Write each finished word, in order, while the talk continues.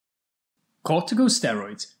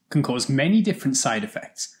Corticosteroids can cause many different side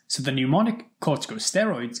effects, so the mnemonic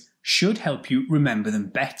corticosteroids should help you remember them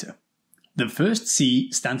better. The first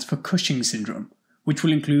C stands for Cushing syndrome, which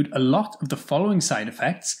will include a lot of the following side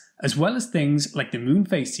effects, as well as things like the moon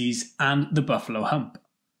phases and the buffalo hump.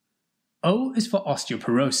 O is for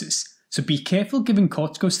osteoporosis, so be careful giving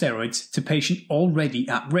corticosteroids to patients already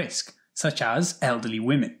at risk, such as elderly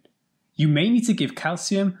women. You may need to give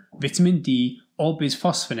calcium, vitamin D, or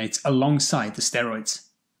bisphosphonates alongside the steroids.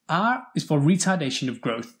 R is for retardation of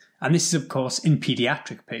growth, and this is of course in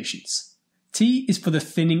pediatric patients. T is for the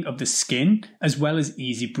thinning of the skin, as well as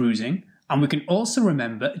easy bruising, and we can also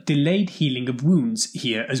remember delayed healing of wounds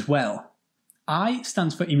here as well. I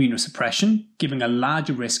stands for immunosuppression, giving a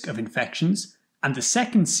larger risk of infections, and the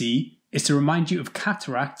second C is to remind you of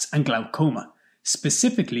cataracts and glaucoma,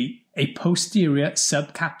 specifically a posterior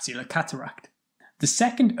subcapsular cataract. The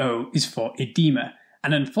second O is for edema,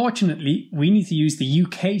 and unfortunately we need to use the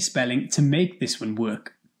UK spelling to make this one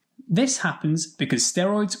work. This happens because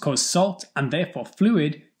steroids cause salt and therefore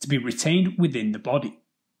fluid to be retained within the body.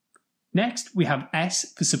 Next we have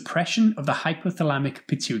S for suppression of the hypothalamic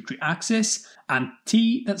pituitary axis, and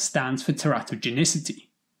T that stands for teratogenicity.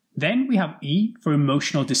 Then we have E for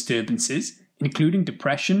emotional disturbances, including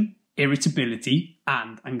depression, irritability,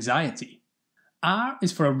 and anxiety. R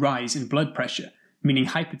is for a rise in blood pressure, meaning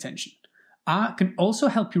hypertension. R can also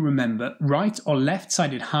help you remember right or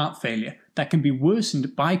left-sided heart failure that can be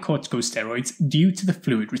worsened by corticosteroids due to the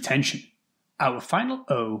fluid retention. Our final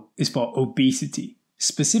O is for obesity,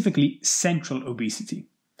 specifically central obesity.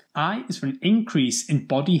 I is for an increase in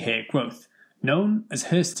body hair growth, known as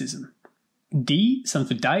hirsutism. D stands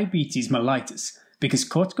for diabetes mellitus, because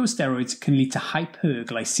corticosteroids can lead to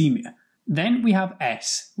hyperglycemia. Then we have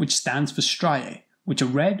S, which stands for striae, which are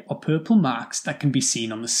red or purple marks that can be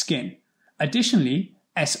seen on the skin. Additionally,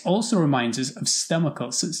 S also reminds us of stomach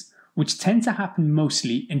ulcers, which tend to happen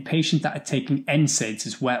mostly in patients that are taking NSAIDs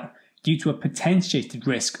as well, due to a potentiated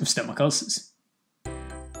risk of stomach ulcers.